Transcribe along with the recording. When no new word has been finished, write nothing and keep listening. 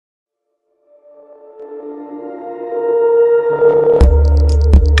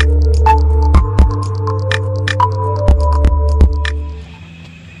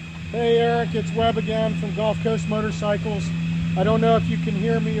it's Webb again from Gulf Coast Motorcycles. I don't know if you can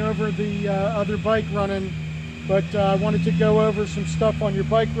hear me over the other bike running, but I wanted to go over some stuff on your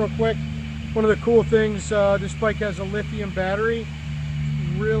bike real quick. One of the cool things, this bike has a lithium battery,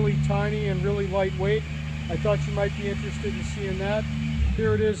 really tiny and really lightweight. I thought you might be interested in seeing that.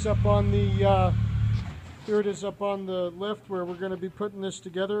 Here it is up on the lift where we're going to be putting this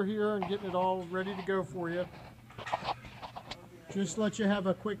together here and getting it all ready to go for you. Just let you have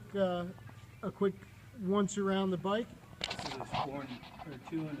a quick once around the bike. This is 4 into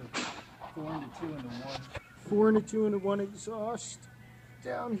 2 into 1. 4 into 2 into 1 exhaust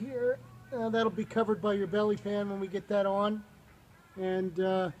down here. That'll be covered by your belly pan when we get that on. And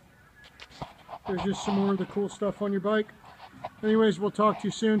there's just some more of the cool stuff on your bike. Anyways, we'll talk to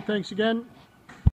you soon. Thanks again.